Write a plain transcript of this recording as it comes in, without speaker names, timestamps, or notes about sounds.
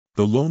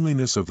The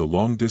Loneliness of the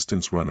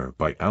Long-Distance Runner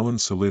by Alan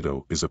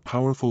Sillitoe is a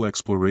powerful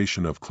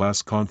exploration of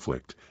class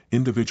conflict,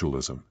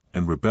 individualism,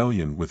 and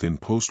rebellion within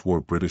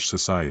post-war British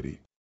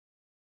society.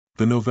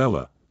 The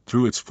novella,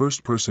 through its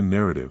first-person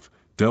narrative,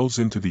 delves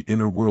into the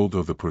inner world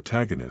of the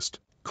protagonist,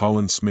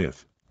 Colin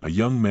Smith, a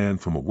young man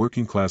from a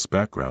working-class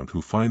background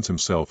who finds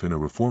himself in a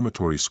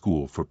reformatory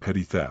school for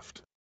petty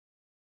theft.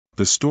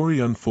 The story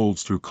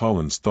unfolds through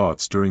Colin's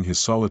thoughts during his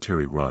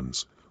solitary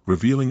runs,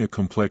 revealing a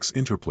complex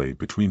interplay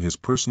between his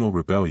personal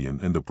rebellion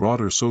and the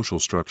broader social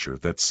structure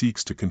that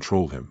seeks to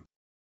control him.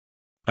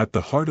 At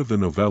the heart of the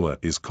novella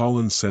is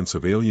Colin's sense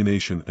of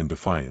alienation and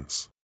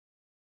defiance.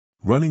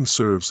 Running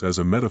serves as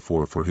a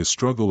metaphor for his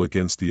struggle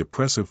against the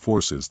oppressive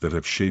forces that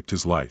have shaped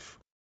his life.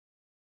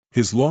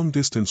 His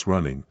long-distance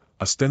running,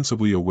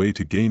 ostensibly a way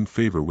to gain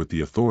favor with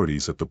the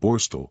authorities at the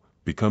Borstal,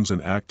 becomes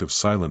an act of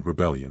silent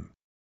rebellion.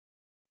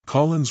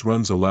 Colin's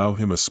runs allow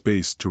him a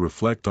space to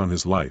reflect on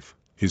his life,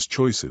 his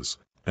choices,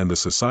 and the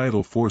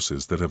societal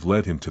forces that have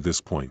led him to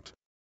this point.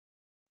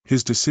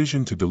 His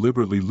decision to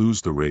deliberately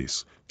lose the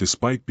race,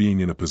 despite being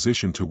in a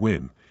position to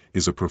win,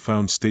 is a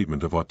profound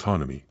statement of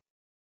autonomy.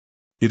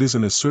 It is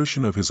an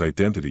assertion of his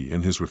identity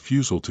and his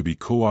refusal to be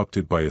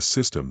co-opted by a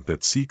system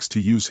that seeks to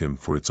use him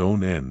for its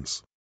own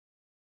ends.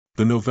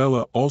 The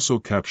novella also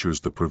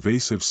captures the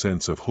pervasive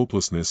sense of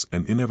hopelessness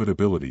and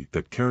inevitability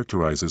that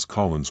characterizes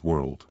Colin's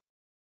world.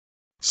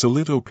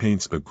 Sillitoe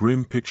paints a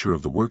grim picture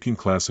of the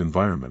working-class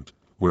environment,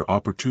 where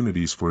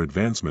opportunities for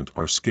advancement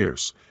are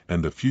scarce,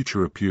 and the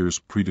future appears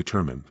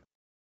predetermined.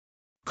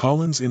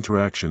 Colin's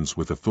interactions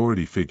with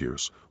authority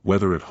figures,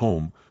 whether at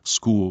home,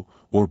 school,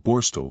 or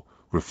Borstal,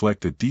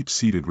 reflect a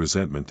deep-seated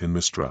resentment and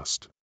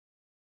mistrust.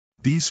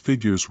 These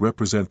figures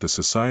represent the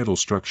societal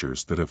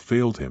structures that have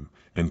failed him,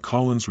 and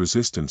Colin's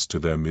resistance to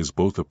them is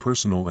both a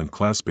personal and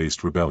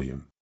class-based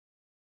rebellion.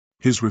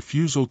 His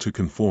refusal to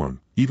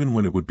conform, even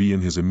when it would be in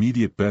his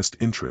immediate best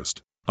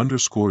interest,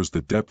 underscores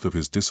the depth of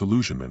his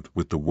disillusionment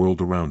with the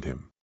world around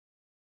him.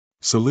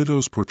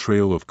 Sillitoe's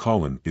portrayal of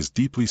Colin is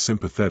deeply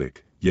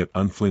sympathetic, yet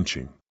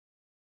unflinching.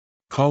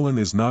 Colin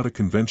is not a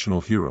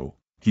conventional hero,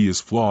 he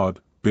is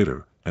flawed,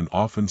 bitter, and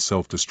often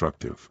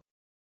self-destructive.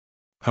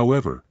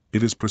 However,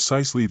 it is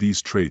precisely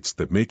these traits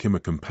that make him a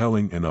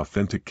compelling and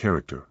authentic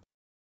character.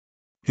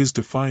 His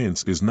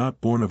defiance is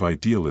not born of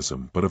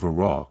idealism but of a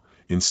raw,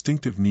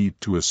 instinctive need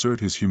to assert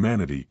his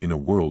humanity in a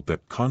world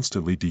that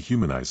constantly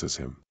dehumanizes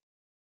him.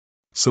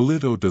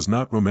 Sillitoe does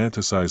not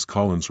romanticize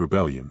Colin's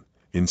rebellion,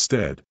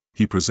 instead,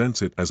 he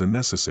presents it as a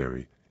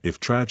necessary,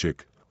 if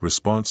tragic,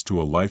 response to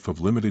a life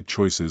of limited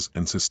choices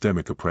and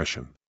systemic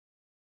oppression.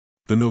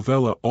 The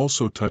novella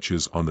also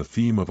touches on the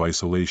theme of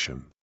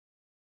isolation.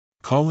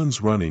 Colin's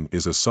running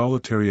is a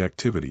solitary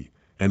activity,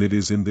 and it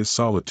is in this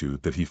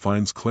solitude that he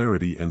finds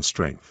clarity and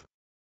strength.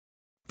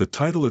 The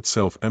title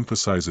itself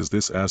emphasizes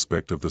this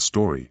aspect of the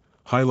story,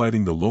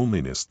 highlighting the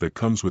loneliness that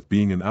comes with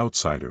being an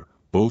outsider,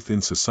 both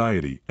in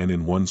society and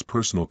in one's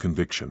personal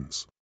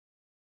convictions.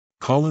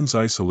 Colin's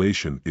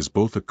isolation is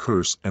both a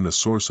curse and a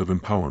source of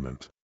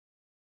empowerment.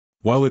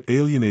 While it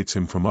alienates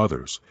him from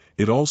others,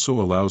 it also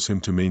allows him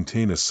to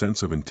maintain a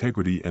sense of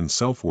integrity and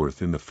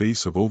self-worth in the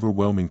face of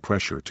overwhelming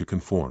pressure to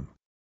conform.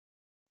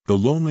 The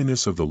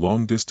Loneliness of the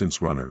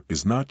Long-Distance Runner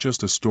is not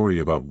just a story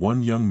about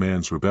one young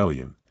man's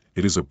rebellion,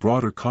 it is a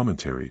broader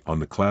commentary on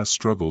the class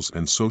struggles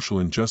and social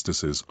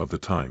injustices of the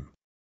time.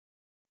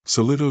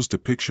 Sillitoe's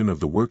depiction of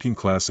the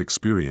working-class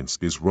experience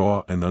is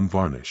raw and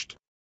unvarnished.